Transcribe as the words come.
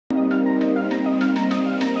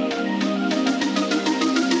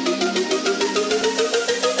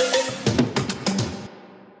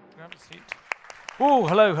Oh,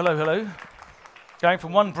 hello, hello, hello. Going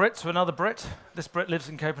from one Brit to another Brit. This Brit lives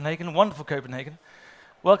in Copenhagen, wonderful Copenhagen.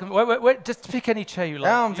 Welcome. Wait, just pick any chair you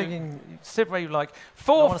like. Yeah, I'm thinking. Sit where you like.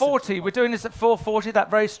 4:40. We're doing this at 4:40.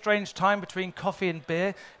 That very strange time between coffee and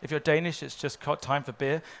beer. If you're Danish, it's just time for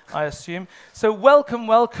beer, I assume. So welcome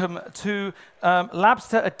to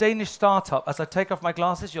Labster, a Danish startup. As I take off my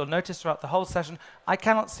glasses, you'll notice throughout the whole session, I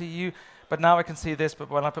cannot see you, but now I can see this.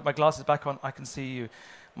 But when I put my glasses back on, I can see you.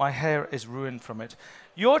 My hair is ruined from it.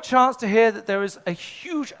 Your chance to hear that there is a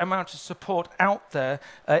huge amount of support out there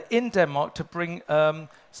in Denmark to bring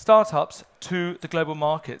startups to the global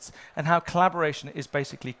markets, and how collaboration is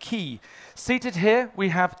basically key. Seated here, we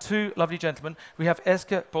have two lovely gentlemen. We have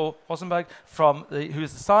Eske Bo Rosenberg, who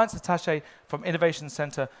is the science attaché from Innovation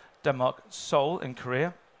Center Denmark, Seoul in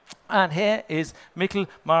Korea. And here is Mikkel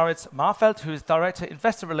Marfelt, who is Director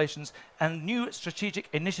Investor Relations and New Strategic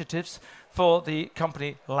Initiatives for the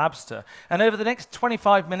company Labster. And over the next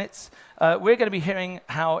 25 minutes, we're going to be hearing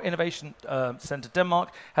how Innovation Center Denmark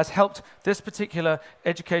has helped this particular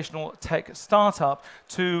educational tech startup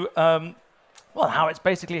to how it's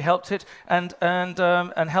basically helped it and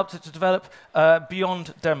helped it to develop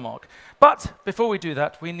beyond Denmark. But before we do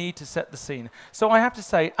that, we need to set the scene. So I have to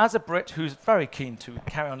say, as a Brit who's very keen to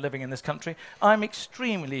carry on living in this country, I'm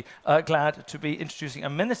extremely glad to be introducing a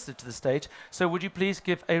minister to the stage. So would you please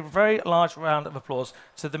give a very large round of applause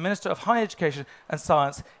to the Minister of Higher Education and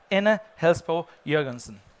Science,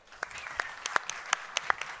 Halsboe-Jørgensen.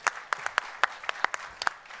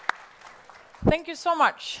 Thank you so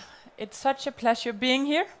much. It's such a pleasure being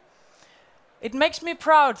here. It makes me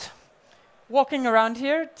proud walking around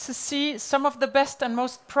here to see some of the best and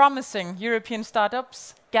most promising European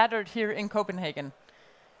startups gathered here in Copenhagen.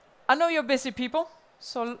 I know you're busy people,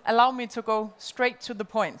 so allow me to go straight to the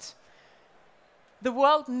point. The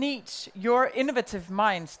world needs your innovative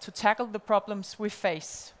minds to tackle the problems we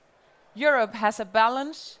face. Europe has a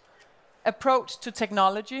balanced approach to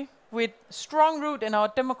technology with strong root in our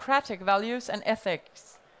democratic values and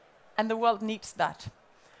ethics, and the world needs that.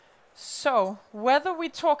 So, whether we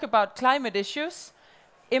talk about climate issues,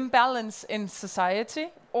 imbalance in society,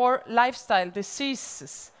 or lifestyle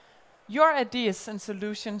diseases, your ideas and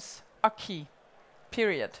solutions are key,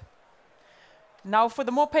 period. Now, for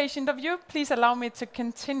the more patient of you, please allow me to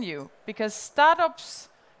continue, because startups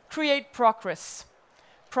create progress.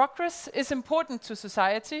 Progress is important to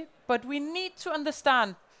society, but we need to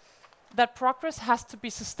understand that progress has to be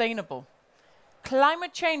sustainable.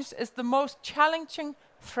 Climate change is the most challenging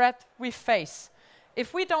threat we face.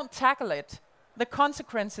 If we don't tackle it, the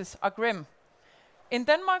consequences are grim. In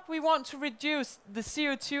Denmark, we want to reduce the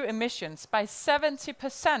CO2 emissions by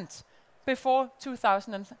 70% before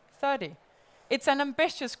 2030. It's an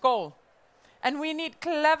ambitious goal, and we need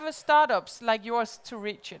clever startups like yours to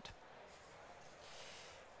reach it.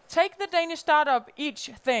 Take the Danish startup Each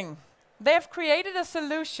Thing. They have created a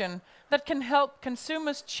solution that can help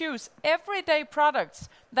consumers choose everyday products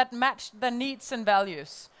that match their needs and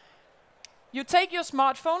values. You take your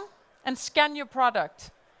smartphone and scan your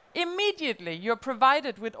product. Immediately, you're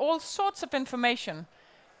provided with all sorts of information.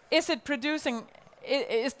 Is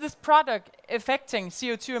this product affecting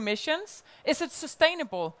CO2 emissions? Is it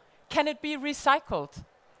sustainable? Can it be recycled?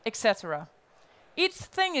 Etc. Each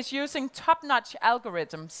Thing is using top-notch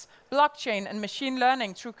algorithms, blockchain and machine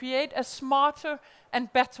learning to create a smarter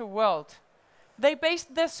and better world. They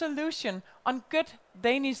based their solution on good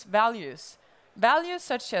Danish values. Values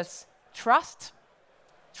such as trust,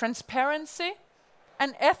 transparency,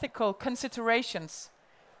 and ethical considerations.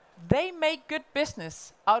 They make good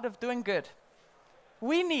business out of doing good.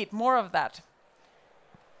 We need more of that.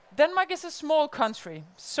 Denmark is a small country,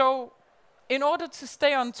 so in order to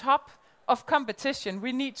stay on top of competition,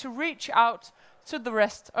 we need to reach out to the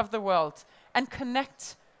rest of the world and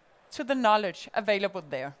connect to the knowledge available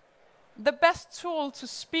there. The best tool to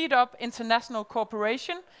speed up international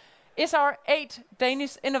cooperation is our 8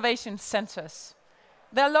 Danish innovation centers.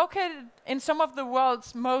 They're located in some of the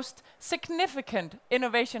world's most significant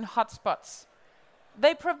innovation hotspots.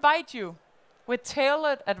 They provide you with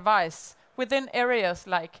tailored advice within areas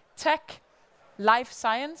like tech, life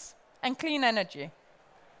science, and clean energy.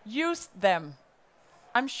 Use them.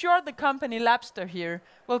 I'm sure the company Labster here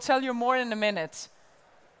will tell you more in a minute.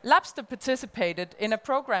 Labster participated in a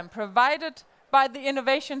program provided by the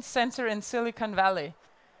Innovation Center in Silicon Valley.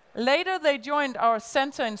 Later, they joined our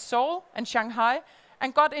center in Seoul and Shanghai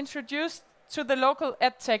and got introduced to the local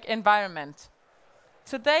Ed-tech environment.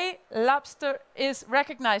 Today, Labster is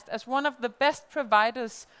recognized as one of the best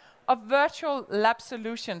providers of virtual lab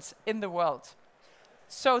solutions in the world.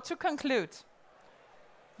 So to conclude,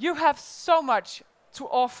 you have so much to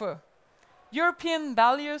offer. European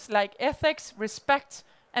values like ethics, respect,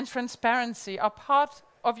 and transparency are part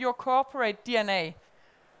of your corporate DNA.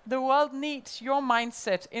 The world needs your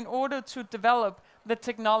mindset in order to develop the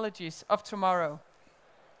technologies of tomorrow.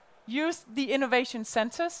 Use the innovation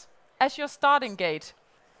centers as your starting gate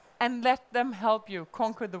and let them help you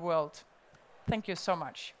conquer the world. Thank you so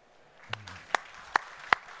much.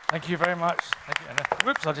 Thank you very much. Thank you.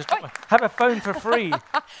 Whoops, I just have a phone for free.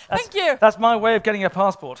 Thank you. That's my way of getting a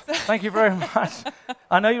passport. Thank you very much.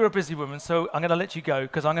 I know you're a busy woman, so I'm going to let you go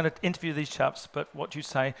because I'm going to interview these chaps, but what you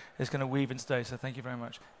say is going to weave in today, so thank you very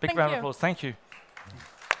much. Big round of applause. Thank you.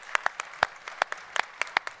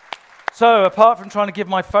 So, apart from trying to give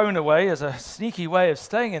my phone away as a sneaky way of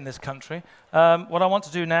staying in this country, what I want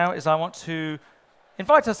to do now is I want to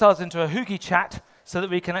invite ourselves into a hoogie chat so that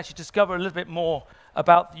we can actually discover a little bit more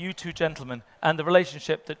about you two gentlemen and the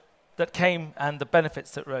relationship that came and the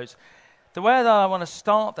benefits that rose. The way that I want to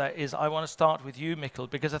start that is I want to start with you, Mikkel,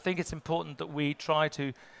 because I think it's important that we try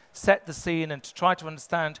to set the scene and to try to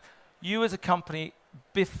understand you as a company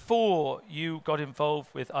before you got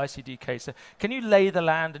involved with ICDK. So can you lay the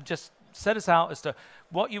land and just set us out as to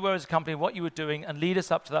what you were as a company, what you were doing, and lead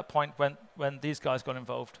us up to that point when these guys got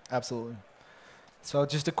involved? Absolutely. So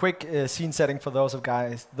just a quick scene setting for those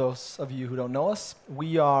of you who don't know us.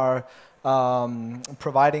 We are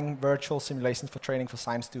providing virtual simulations for training for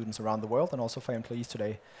science students around the world and also for employees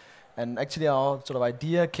today. And actually our sort of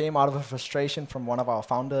idea came out of a frustration from one of our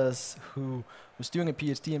founders who was doing a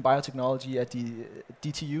PhD in biotechnology at the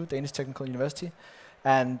DTU, Danish Technical University,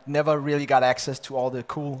 and never really got access to all the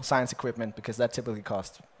cool science equipment because that typically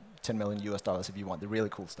costs $10 million if you want the really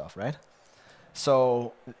cool stuff, right?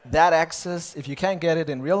 So that access, if you can't get it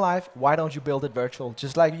in real life, why don't you build it virtual,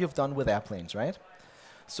 just like you've done with airplanes, right?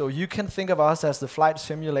 So you can think of us as the flight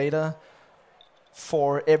simulator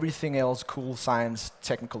for everything else cool science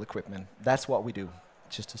technical equipment. That's what we do,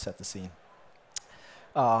 just to set the scene.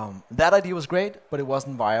 That idea was great, but it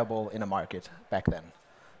wasn't viable in a market back then.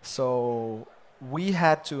 So we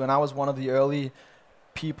had to, and I was one of the early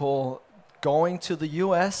people going to the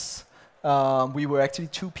US. We were actually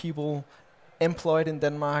 2 people employed in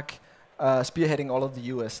Denmark, spearheading all of the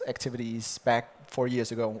US activities back 4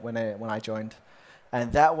 years ago when I joined.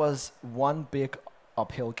 And that was one big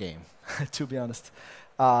uphill game, to be honest.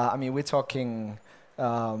 I mean, we're talking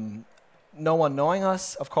no one knowing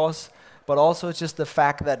us, of course, but also just the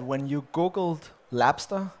fact that when you Googled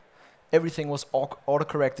Labster, everything was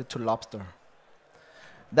autocorrected to lobster.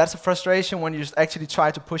 That's a frustration when you actually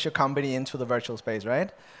try to push a company into the virtual space,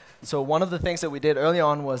 right? So one of the things that we did early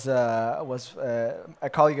on was a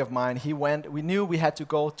colleague of mine. We knew we had to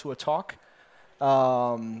go to a talk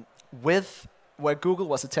where Google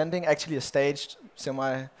was attending, actually a staged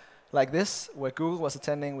semi like this, where Google was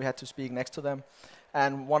attending. We had to speak next to them.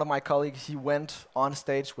 And one of my colleagues, he went on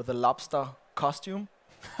stage with a lobster costume,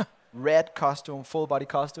 red costume, full body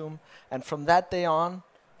costume. And from that day on,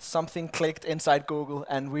 something clicked inside Google,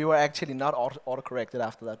 and we were actually not autocorrected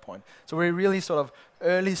after that point. So we're really sort of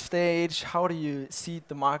early stage, how do you seed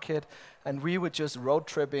the market? And we were just road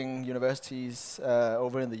tripping universities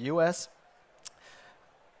over in the US.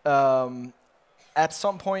 At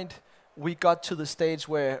some point, we got to the stage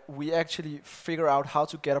where we actually figure out how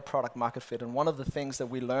to get a product market fit. And one of the things that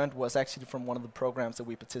we learned was actually from one of the programs that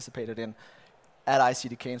we participated in at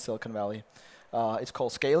ICDK in Silicon Valley. It's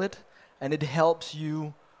called Scale It, and it helps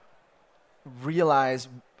you realize,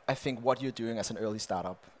 I think, what you're doing as an early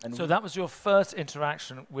startup. And so that was your first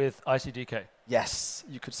interaction with ICDK? Yes,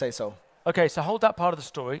 you could say so. Okay, so hold that part of the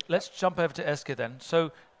story. Let's jump over to Eske then.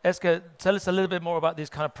 So Eske, tell us a little bit more about these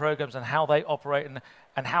kind of programs and how they operate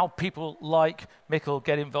and how people like Mikkel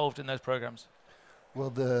get involved in those programs. Well,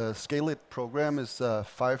 the Scale It program is a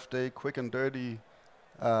 5-day quick and dirty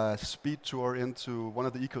speed tour into one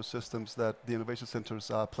of the ecosystems that the innovation centers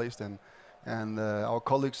are placed in. And our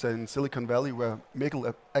colleagues in Silicon Valley, where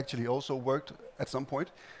Mikkel actually also worked at some point,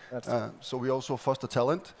 so we also foster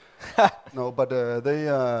talent. No, but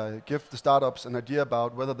they give the startups an idea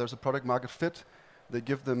about whether there's a product market fit. They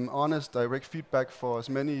give them honest, direct feedback for as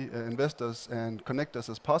many investors and connectors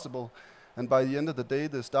as possible. And by the end of the day,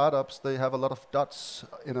 the startups, they have a lot of dots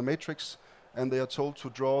in a matrix, and they are told to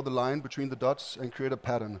draw the line between the dots and create a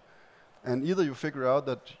pattern. And either you figure out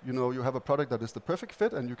that you have a product that is the perfect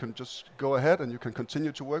fit, and you can just go ahead and you can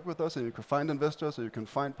continue to work with us, and you can find investors, or you can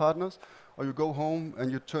find partners, or you go home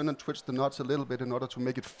and you turn and twitch the knots a little bit in order to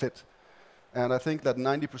make it fit. And I think that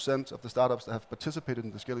 90% of the startups that have participated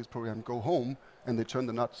in the Scale It program go home and they turn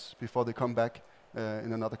the nuts before they come back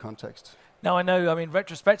in another context. Now I know, I mean,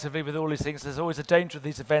 retrospectively with all these things, there's always a danger of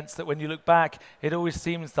these events that when you look back, it always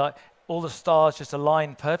seems that all the stars just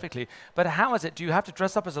align perfectly. But how is it? Do you have to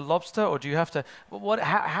dress up as a lobster, or do you have to?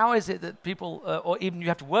 How is it that people, or even you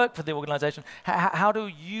have to work for the organization? How do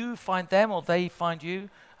you find them, or they find you?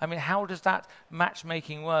 I mean, how does that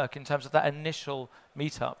matchmaking work in terms of that initial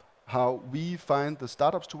meetup? How we find the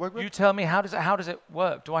startups to work with? You tell me, how does it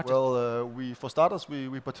work? Do I have to? Well, for starters,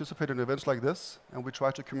 we participate in events like this, and we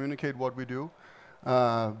try to communicate what we do.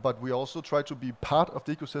 But we also try to be part of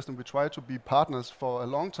the ecosystem. We try to be partners for a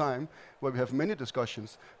long time, where we have many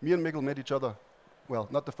discussions. Me and Mikkel met each other, well,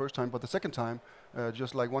 not the first time, but the second time,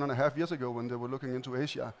 just like 1.5 years ago when they were looking into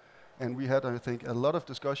Asia. And we had, I think, a lot of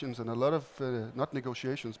discussions and a lot of, not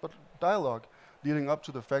negotiations, but dialogue leading up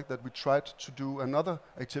to the fact that we tried to do another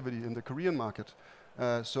activity in the Korean market.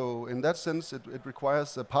 So in that sense, it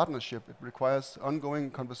requires a partnership. It requires ongoing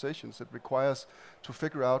conversations. It requires to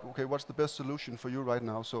figure out, okay, what's the best solution for you right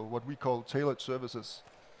now? So what we call tailored services.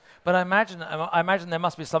 But I imagine there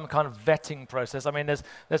must be some kind of vetting process. I mean,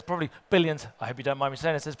 there's probably billions. I hope you don't mind me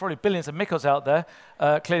saying this. There's probably billions of Mikkels out there,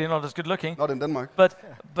 clearly not as good looking. Not in Denmark.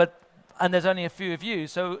 And there's only a few of you.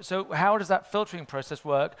 So how does that filtering process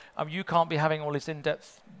work? You can't be having all these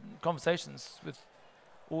in-depth conversations with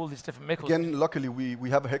all these different Mikkels. Again, luckily, we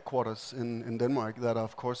have a headquarters in Denmark that are,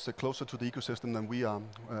 of course, closer to the ecosystem than we are.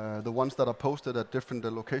 The ones that are posted at different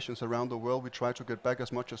locations around the world, we try to get back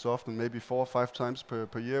as much as often, maybe 4 or 5 times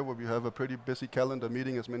per year, where we have a pretty busy calendar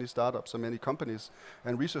meeting as many startups and many companies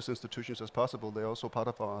and research institutions as possible. They're also part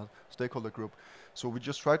of our stakeholder group. So we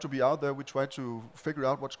just try to be out there. We try to figure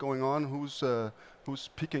out what's going on, who's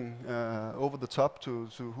peaking over the top to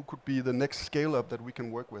who could be the next scale-up that we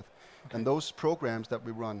can work with. Okay. And those programs that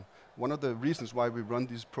we run, one of the reasons why we run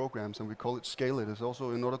these programs, and we call it Scale It, is also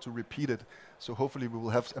in order to repeat it. So hopefully we will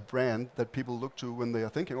have a brand that people look to when they are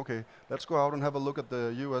thinking, okay, let's go out and have a look at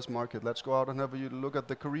the US market. Let's go out and have a look at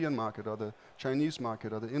the Korean market, or the Chinese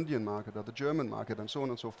market, or the Indian market, or the German market, and so on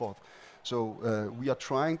and so forth. So we are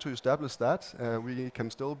trying to establish that. We can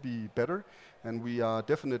still be better, and we are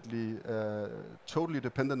definitely totally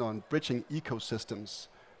dependent on bridging ecosystems,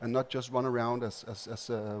 and not just run around as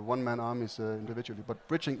one-man armies individually, but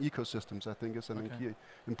bridging ecosystems, I think, is an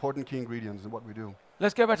important key ingredient in what we do.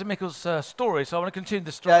 Let's go back to Mikkel's story. So I want to continue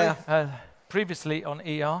the story. Yeah. Previously on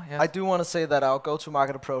ER. Yes. I do want to say that our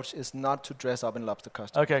go-to-market approach is not to dress up in lobster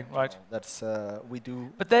costumes. Okay, right. That's we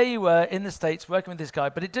do. But there you were in the States working with this guy,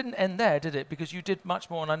 but it didn't end there, did it? Because you did much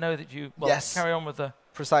more, and I know that you carry on with the...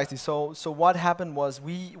 Precisely. So what happened was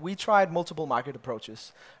we tried multiple market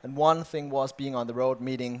approaches, and one thing was being on the road,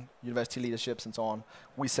 meeting university leaderships and so on.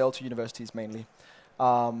 We sell to universities mainly.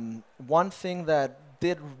 One thing that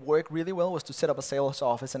did work really well was to set up a sales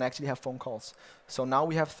office and actually have phone calls. So now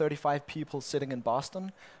we have 35 people sitting in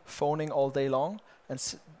Boston, phoning all day long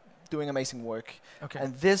and doing amazing work. Okay.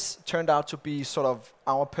 And this turned out to be sort of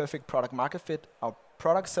our perfect product market fit. Our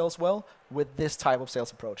product sells well with this type of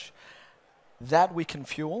sales approach. That we can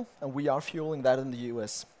fuel, and we are fueling that in the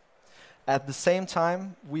US. At the same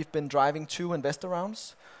time, we've been driving 2 investor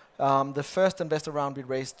rounds. The first investor round we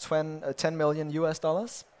raised $10 million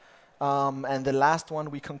US. And the last one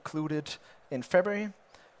we concluded in February.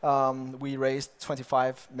 We raised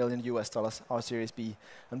 $25 million US, our Series B.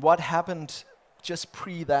 And what happened just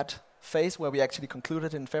pre that phase, where we actually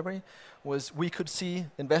concluded in February, was we could see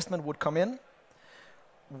investment would come in.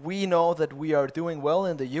 We know that we are doing well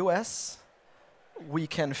in the US. We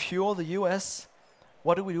can fuel the US.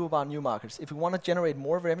 What do we do about new markets? If we want to generate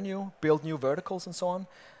more revenue, build new verticals and so on,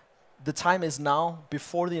 the time is now,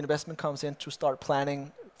 before the investment comes in, to start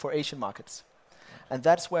planning for Asian markets. And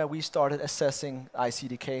that's where we started assessing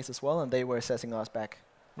ICDKs as well, and they were assessing us back.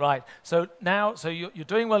 Right. So now, you're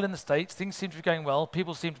doing well in the States. Things seem to be going well.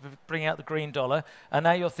 People seem to be bringing out the green dollar. And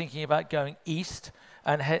now you're thinking about going east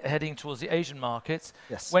and heading towards the Asian markets.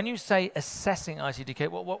 Yes. When you say assessing ICDK,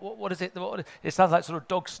 what is it? It sounds like sort of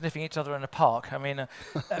dogs sniffing each other in a park. I mean,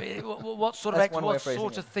 what sort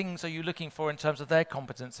of things are you looking for in terms of their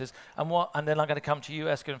competencies? And then I'm going to come to you,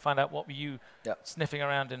 Eske, and find out what were you sniffing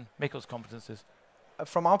around in Mikkel's competencies.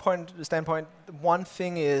 From our standpoint, one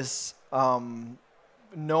thing is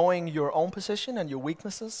knowing your own position and your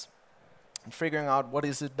weaknesses, and figuring out what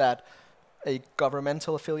is it that a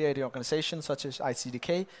governmental affiliated organization such as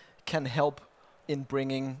ICDK can help in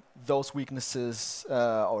bringing those weaknesses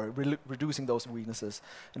or reducing those weaknesses.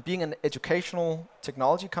 And being an educational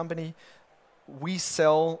technology company, we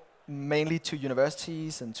sell mainly to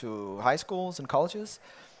universities and to high schools and colleges.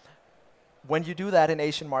 When you do that in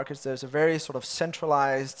Asian markets, there's a very sort of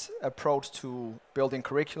centralized approach to building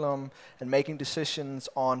curriculum and making decisions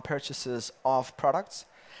on purchases of products.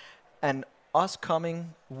 And us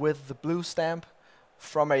coming with the blue stamp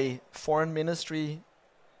from a foreign ministry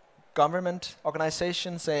government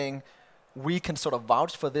organization saying, we can sort of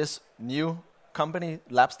vouch for this new company,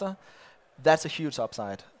 Labster, that's a huge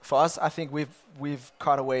upside. For us, I think we've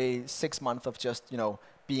cut away 6 months of just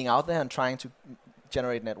being out there and trying to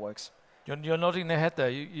generate networks. You're nodding your head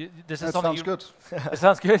there. This is that something sounds good. It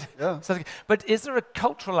sounds good. Yeah. Sounds good. But is there a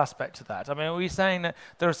cultural aspect to that? I mean, are we saying that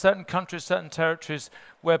there are certain countries, certain territories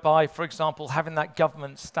whereby, for example, having that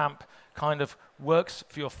government stamp kind of works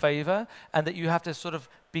for your favor, and that you have to sort of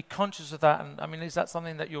be conscious of that? And I mean, is that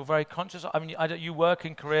something that you're very conscious of? I mean, you work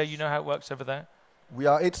in Korea, you know how it works over there. We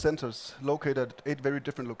are 8 centers located at 8 very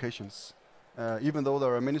different locations. Even though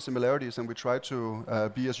there are many similarities, and we try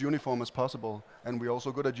to be as uniform as possible, and we're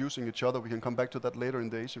also good at using each other. We can come back to that later in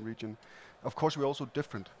the Asian region. Of course, we're also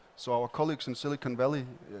different. So our colleagues in Silicon Valley,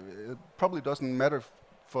 it probably doesn't matter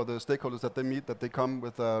for the stakeholders that they meet that they come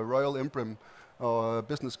with a royal imprint or a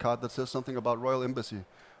business card that says something about Royal Embassy.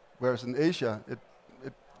 Whereas in Asia,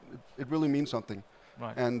 it really means something.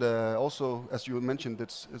 Right. And also, as you mentioned,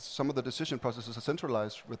 it's some of the decision processes are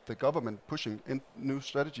centralized with the government pushing in new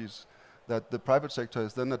strategies that the private sector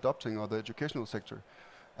is then adopting, or the educational sector.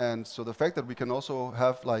 And so the fact that we can also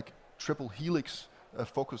have like triple helix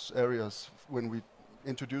focus areas when we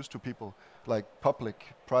introduce to people, like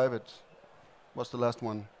public, private, what's the last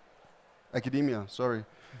one? Academia, sorry.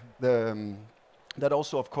 That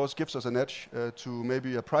also, of course, gives us an edge to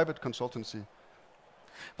maybe a private consultancy.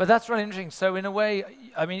 But that's really interesting. So in a way,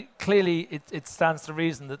 I mean, clearly it stands to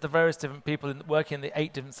reason that the various different people working in the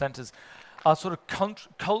 8 different centers are sort of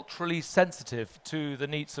culturally sensitive to the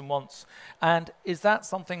needs and wants. And is that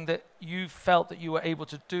something that you felt that you were able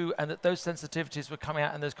to do, and that those sensitivities were coming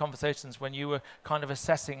out in those conversations when you were kind of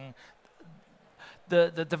assessing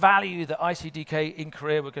the value that ICDK in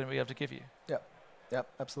Korea were going to be able to give you? Yeah,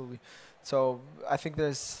 absolutely. So I think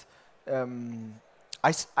there's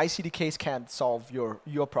ICDKs can't solve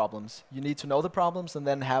your problems. You need to know the problems and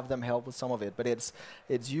then have them help with some of it. But it's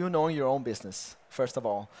you knowing your own business, first of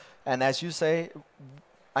all. And as you say,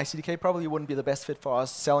 ICDK probably wouldn't be the best fit for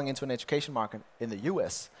us selling into an education market in the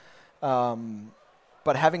US.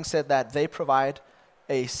 But having said that, they provide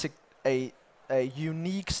a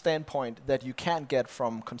unique standpoint that you can't get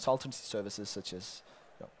from consultancy services such as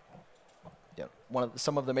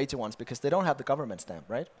some of the major ones, because they don't have the government stamp,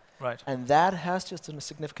 right? Right. And that has just a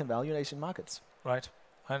significant value in Asian markets. Right.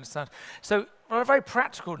 I understand. So, on a very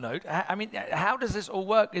practical note, I mean, how does this all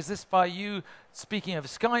work? Is this by you speaking over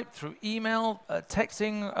Skype, through email,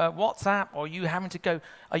 texting, WhatsApp, or are you having to get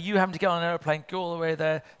on an airplane, go all the way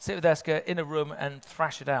there, sit with Eske in a room and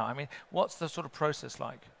thrash it out? I mean, what's the sort of process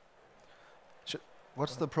like?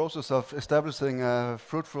 What's the process of establishing a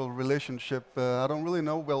fruitful relationship? I don't really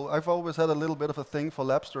know. Well, I've always had a little bit of a thing for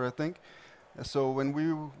Labster, I think. So when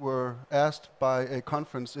we were asked by a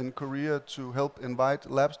conference in Korea to help invite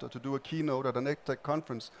Labster to do a keynote at an Ed-tech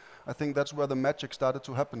conference, I think that's where the magic started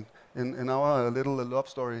to happen in our little love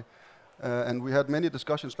story. And we had many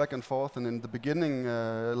discussions back and forth, and in the beginning,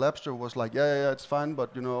 Labster was like, yeah, it's fine,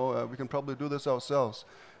 but we can probably do this ourselves.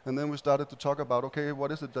 And then we started to talk about, okay,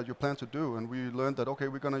 what is it that you plan to do? And we learned that, okay,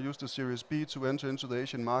 we're going to use the Series B to enter into the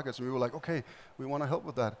Asian markets. And we were like, okay, we want to help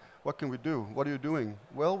with that. What can we do? What are you doing?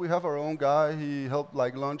 Well, we have our own guy. He helped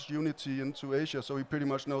launch Unity into Asia, so he pretty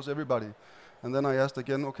much knows everybody. And then I asked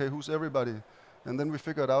again, okay, who's everybody? And then we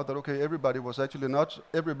figured out that, okay, everybody was actually not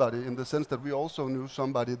everybody, in the sense that we also knew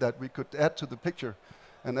somebody that we could add to the picture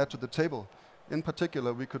and add to the table. In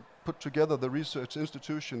particular, we could put together the research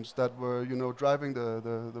institutions that were, driving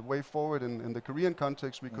the way forward in the Korean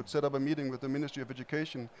context. We could set up a meeting with the Ministry of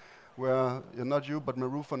Education, where not you, but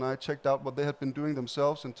Maruf and I checked out what they had been doing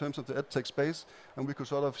themselves in terms of the ed-tech space, and we could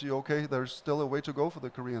sort of see, okay, there's still a way to go for the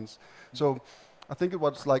Koreans. So I think it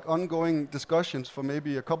was like ongoing discussions for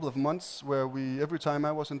maybe a couple of months, where every time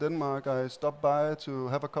I was in Denmark, I stopped by to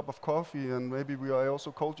have a cup of coffee, and maybe I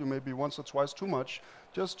also called you maybe once or twice too much,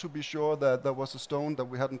 just to be sure that there was a stone that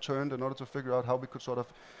we hadn't turned, in order to figure out how we could sort of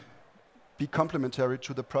be complementary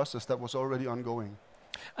to the process that was already ongoing.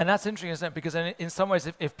 And that's interesting, isn't it? Because in some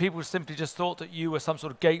ways, if people simply just thought that you were some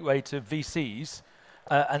sort of gateway to VCs,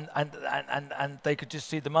 and they could just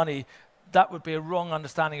see the money, that would be a wrong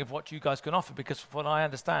understanding of what you guys can offer. Because from what I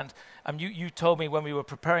understand, you told me when we were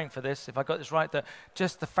preparing for this, if I got this right, that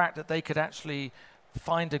just the fact that they could actually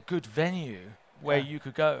find a good venue where you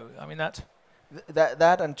could go. I mean, that,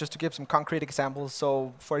 and just to give some concrete examples.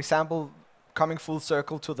 So, for example, coming full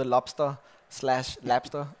circle to the Labster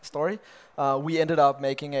story, we ended up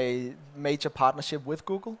making a major partnership with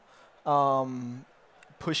Google,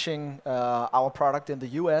 pushing our product in the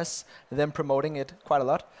US, then promoting it quite a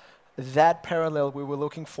lot. That parallel we were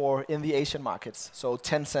looking for in the Asian markets. So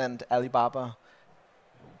Tencent, Alibaba,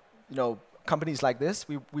 companies like this,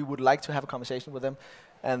 we would like to have a conversation with them.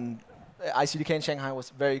 And ICDK in Shanghai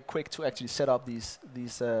was very quick to actually set up these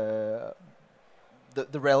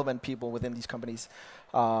the relevant people within these companies.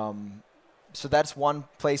 So that's one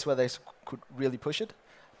place where they could really push it.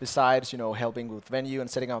 Besides, helping with venue and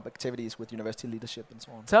setting up activities with university leadership and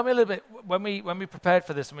so on. Tell me a little bit, when we prepared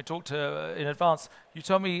for this and we talked in advance, you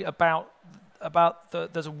told me about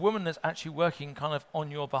there's a woman that's actually working kind of on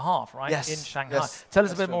your behalf, right? Yes. In Shanghai. Yes. Tell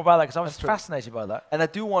us a bit more about that, because I was That's true. fascinated by that. And I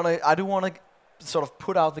do want to sort of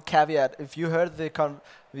put out the caveat. If you heard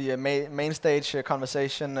the main stage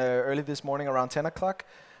conversation early this morning around 10 o'clock,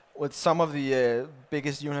 with some of the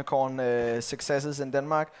biggest unicorn successes in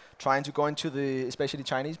Denmark, trying to go into the especially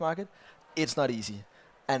Chinese market, it's not easy.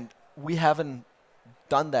 And we haven't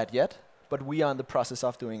done that yet, but we are in the process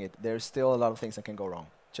of doing it. There's still a lot of things that can go wrong,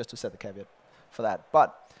 just to set the caveat for that.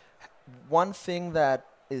 But one thing that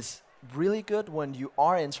is really good when you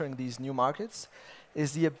are entering these new markets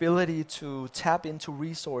is the ability to tap into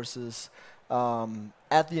resources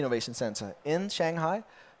at the Innovation Center in Shanghai,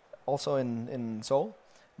 also in Seoul.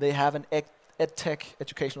 They have an Ed-tech,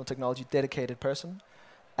 educational technology dedicated person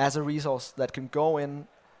as a resource that can go in,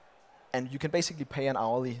 and you can basically pay an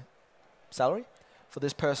hourly salary for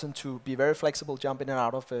this person to be very flexible, jump in and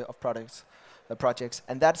out of projects.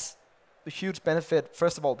 And that's a huge benefit,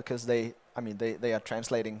 first of all, because they are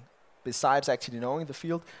translating. Besides actually knowing the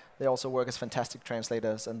field, they also work as fantastic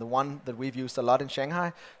translators. And the one that we've used a lot in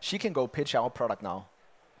Shanghai, she can go pitch our product now,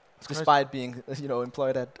 despite being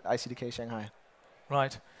employed at ICDK Shanghai.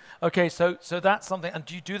 Right. Okay, so that's something. And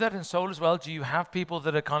do you do that in Seoul as well? Do you have people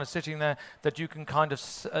that are kind of sitting there that you can kind of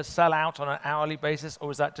sell out on an hourly basis, or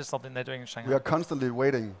is that just something they're doing in Shanghai? We are constantly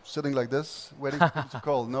waiting, sitting like this, waiting for people to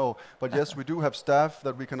call. No, but yes, we do have staff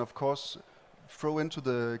that we can, of course, throw into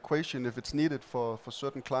the equation if it's needed for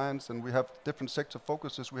certain clients, and we have different sector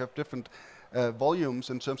focuses. We have different volumes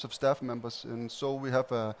in terms of staff members, and so we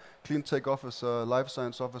have a clean tech officer, life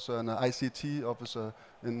science officer, and an ICT officer.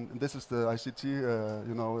 And this is the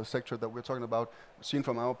ICT sector that we're talking about, seen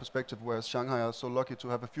from our perspective, whereas Shanghai are so lucky to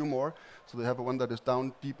have a few more. So they have one that is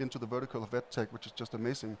down deep into the vertical of Ed-tech, which is just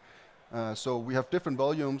amazing. So we have different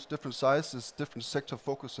volumes, different sizes, different sector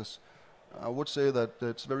focuses. I would say that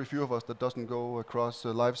it's very few of us that doesn't go across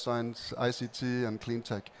life science, ICT, and clean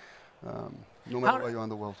tech, no matter where you are in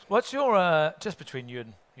the world. What's your, just between you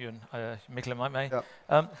and Mikkel and me,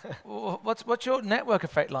 yeah. what's your network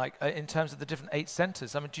effect like in terms of the different 8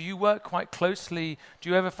 centers? I mean, do you work quite closely? Do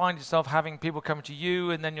you ever find yourself having people coming to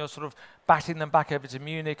you and then you're sort of batting them back over to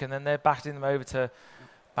Munich and then they're batting them over to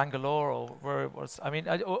Bangalore, or where it was? I mean,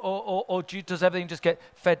 or does everything just get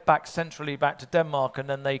fed back centrally back to Denmark and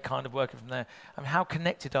then they kind of work it from there? I mean, how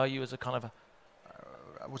connected are you as a kind of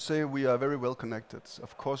I would say we are very well connected.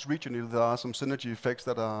 Of course, regionally there are some synergy effects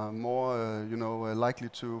that are more, likely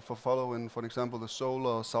to follow in, for example, the Seoul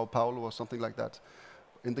or Sao Paulo or something like that.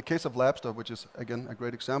 In the case of Labster, which is again a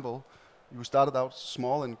great example, we started out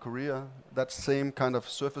small in Korea. That same kind of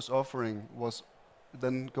surface offering was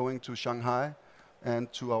then going to Shanghai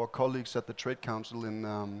and to our colleagues at the Trade Council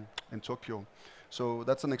in Tokyo. So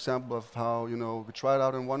that's an example of how we tried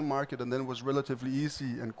out in one market and then it was relatively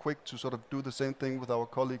easy and quick to sort of do the same thing with our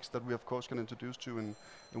colleagues that we of course can introduce to in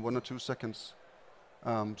 1 or 2 seconds.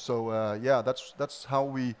 That's how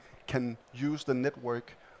we can use the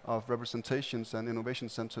network of representations and innovation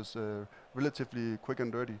centers relatively quick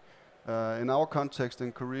and dirty. In our context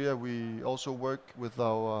in Korea, we also work with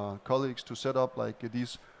our colleagues to set up like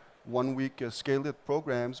these 1-week scaled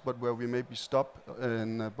programs, but where we maybe stop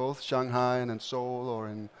in both Shanghai and in Seoul, or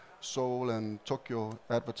in Seoul and Tokyo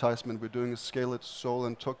advertisement. We're doing a scaled Seoul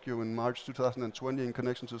and Tokyo in March 2020 in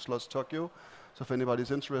connection to Slots Tokyo. So if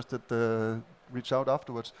anybody's interested, reach out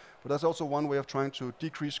afterwards. But that's also one way of trying to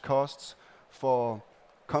decrease costs for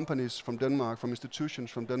companies from Denmark, from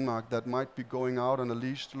institutions from Denmark that might be going out on a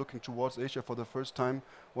leash looking towards Asia for the first time.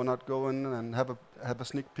 Why not go in and have a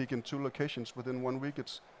sneak peek in 2 locations within 1 week?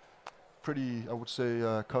 It's pretty, I would say,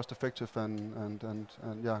 cost-effective and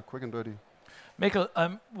quick and dirty. Mikkel,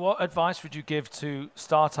 what advice would you give to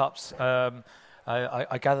startups?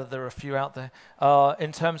 I gather there are a few out there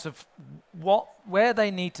in terms of where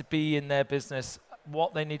they need to be in their business,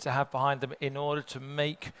 what they need to have behind them in order to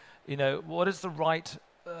make, what is the right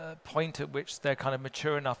point at which they're kind of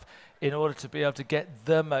mature enough in order to be able to get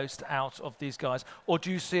the most out of these guys? Or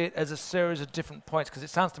do you see it as a series of different points? Because it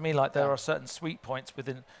sounds to me like there are certain sweet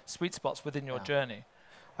spots within your journey.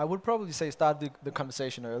 I would probably say start the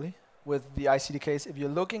conversation early with the ICDKs. If you're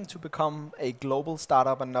looking to become a global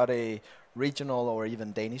startup and not a regional or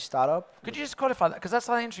even Danish startup. Could you just qualify that? Because that's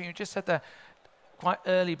interesting. You just said there, quite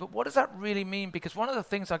early, but what does that really mean? Because one of the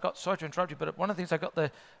things I got, sorry to interrupt you, but one of the things I got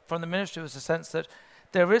from the ministry was a sense that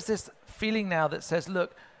there is this feeling now that says,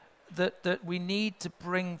 look, that we need to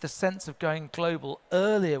bring the sense of going global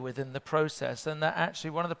earlier within the process, and that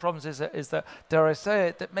actually one of the problems is that dare I say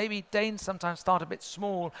it, that maybe Danes sometimes start a bit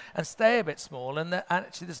small and stay a bit small, and that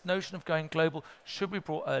actually this notion of going global should be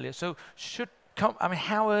brought earlier. So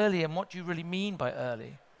how early, and what do you really mean by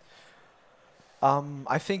early?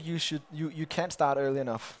 I think you can't start early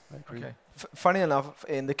enough. I agree. Okay. Funny enough,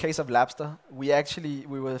 in the case of Labster, we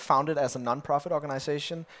were founded as a non-profit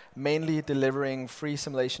organization, mainly delivering free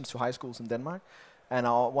simulations to high schools in Denmark. And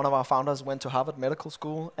one of our founders went to Harvard Medical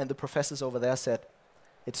School, and the professors over there said,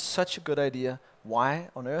 it's such a good idea. Why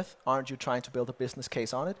on earth aren't you trying to build a business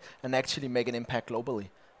case on it and actually make an impact globally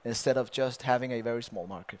instead of just having a very small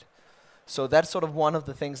market? So that's sort of one of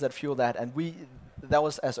the things that fuel that, and that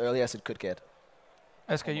was as early as it could get.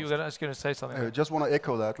 Eske, you were going to say something. I just want to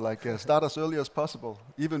echo that, start as early as possible,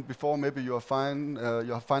 even before maybe you have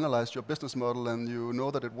finalized your business model and you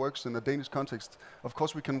know that it works in a Danish context. Of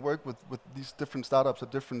course, we can work with these different startups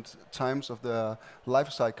at different times of their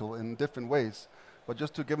life cycle in different ways. But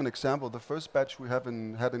just to give an example, the first batch we had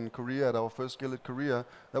in Korea at our first Skill It Korea,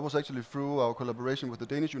 that was actually through our collaboration with the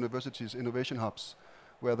Danish universities' innovation hubs,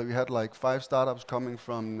 where we had 5 startups coming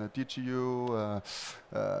from DTU,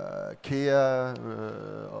 KEA,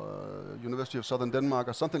 University of Southern Denmark,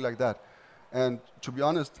 or something like that. And to be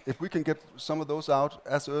honest, if we can get some of those out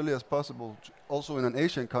as early as possible, also in an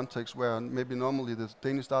Asian context where maybe normally the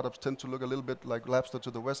Danish startups tend to look a little bit like Labster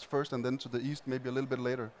to the west first and then to the east maybe a little bit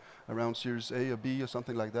later, around Series A or B or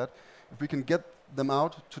something like that. If we can get them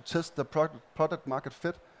out to test the product market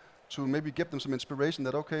fit, to maybe give them some inspiration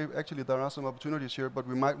that, okay, actually there are some opportunities here, but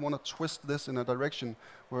we might want to twist this in a direction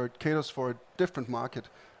where it caters for a different market,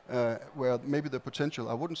 where maybe the potential,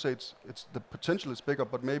 I wouldn't say it's the potential is bigger,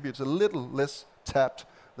 but maybe it's a little less tapped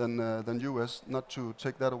than US, not to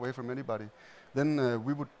take that away from anybody. Then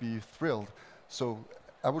we would be thrilled. So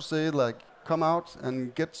I would say come out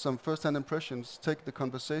and get some first-hand impressions, take the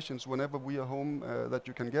conversations whenever we are home that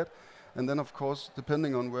you can get. And then of course,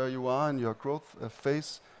 depending on where you are in your growth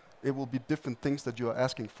phase, it will be different things that you are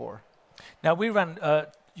asking for. Now you and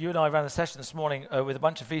I ran a session this morning with a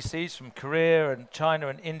bunch of VCs from Korea and China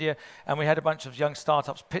and India, and we had a bunch of young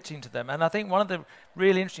startups pitching to them. And I think one of the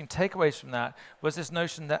really interesting takeaways from that was this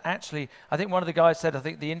notion that actually, I think one of the guys said, I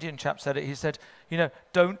think the Indian chap said it, he said,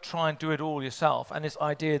 don't try and do it all yourself. And this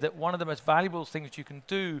idea that one of the most valuable things you can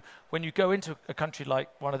do when you go into a country like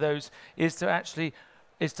one of those is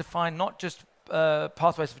to find not just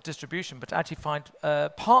pathways of distribution, but to actually find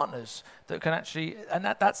partners that can actually, and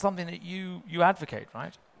that's something that you advocate,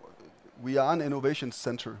 right? We are an innovation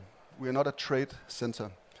center. We are not a trade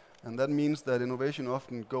center. And that means that innovation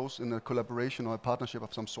often goes in a collaboration or a partnership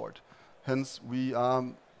of some sort. Hence, we are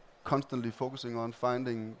constantly focusing on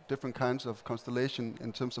finding different kinds of constellation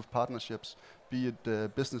in terms of partnerships, be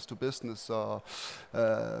it business to business or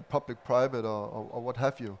public-private or what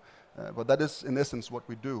have you. But that is, in essence, what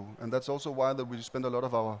we do. And that's also why that we spend a lot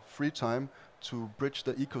of our free time to bridge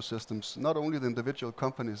the ecosystems, not only the individual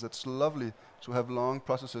companies. It's lovely to have long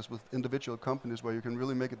processes with individual companies where you can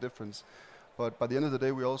really make a difference. But by the end of the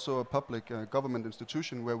day, we're also a public government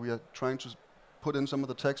institution where we are trying to put in some of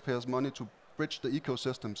the taxpayers' money to bridge the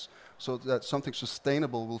ecosystems so that something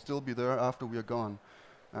sustainable will still be there after we are gone.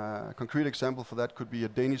 A concrete example for that could be a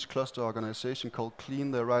Danish cluster organization called Clean.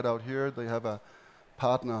 They're right out here. They have a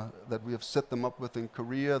partner that we have set them up with in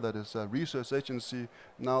Korea that is a research agency.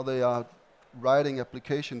 Now they are writing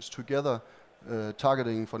applications together,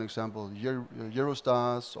 targeting, for example,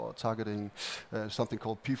 Eurostars or targeting something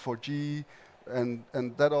called P4G. And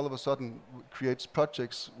that all of a sudden creates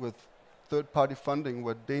projects with third-party funding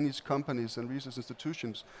where Danish companies and research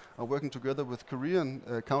institutions are working together with Korean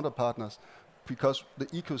counterpartners, because the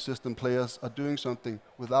ecosystem players are doing something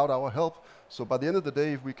without our help. So by the end of the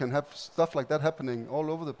day, if we can have stuff like that happening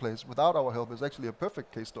all over the place without our help, it's actually a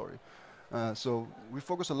perfect case story. So we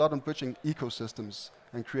focus a lot on bridging ecosystems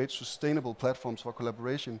and create sustainable platforms for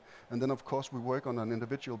collaboration. And then, of course, we work on an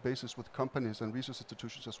individual basis with companies and research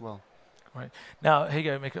institutions as well. Right. Now, here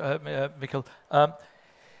you go, Mikkel.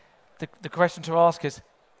 The question to ask is,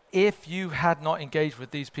 if you had not engaged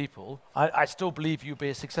with these people, I still believe you'd be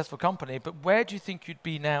a successful company, but where do you think you'd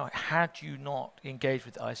be now had you not engaged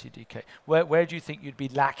with ICDK? Where do you think you'd be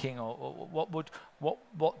lacking, or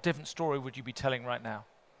what different story would you be telling right now?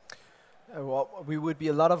 Well, we would be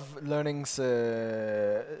a lot of learnings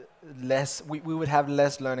less. We would have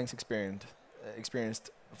less learnings experienced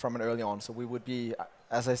from an early on. So we would be,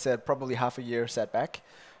 as I said, probably half a year set back.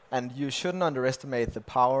 And you shouldn't underestimate the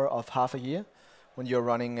power of half a year, when you're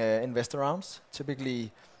running investor rounds.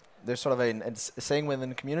 Typically, there's sort of a saying within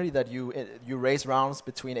the community that you raise rounds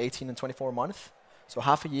between 18 and 24 months. So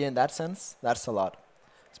half a year in that sense, that's a lot.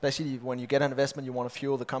 Especially when you get an investment, you want to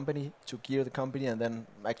fuel the company, to gear the company, and then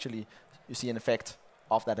actually you see an effect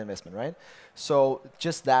of that investment, right? So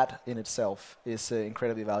just that in itself is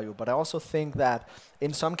incredibly valuable. But I also think that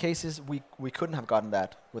in some cases, we couldn't have gotten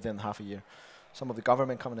that within half a year. Some of the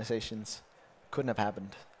government conversations couldn't have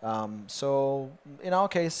happened. So in our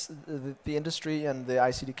case, the industry and the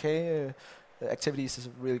ICDK activities is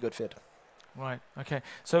a really good fit. Right. Okay.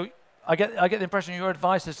 So I get the impression your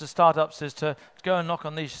advice is to startups is to go and knock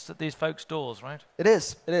on these folks' doors, right? It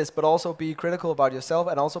is. But also be critical about yourself,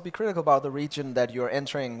 and also be critical about the region that you're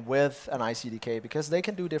entering with an ICDK, because they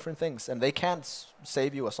can do different things, and they can't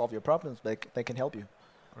save you or solve your problems, but they can help you.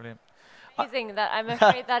 Brilliant. That I'm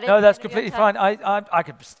afraid that no, that's completely fine. I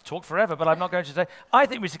could talk forever, but I'm not going to today. I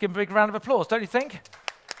think we should give him a big round of applause, don't you think?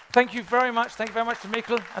 Thank you very much. Thank you very much to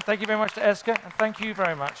Mikkel, and thank you very much to Eske, and thank you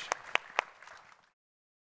very much.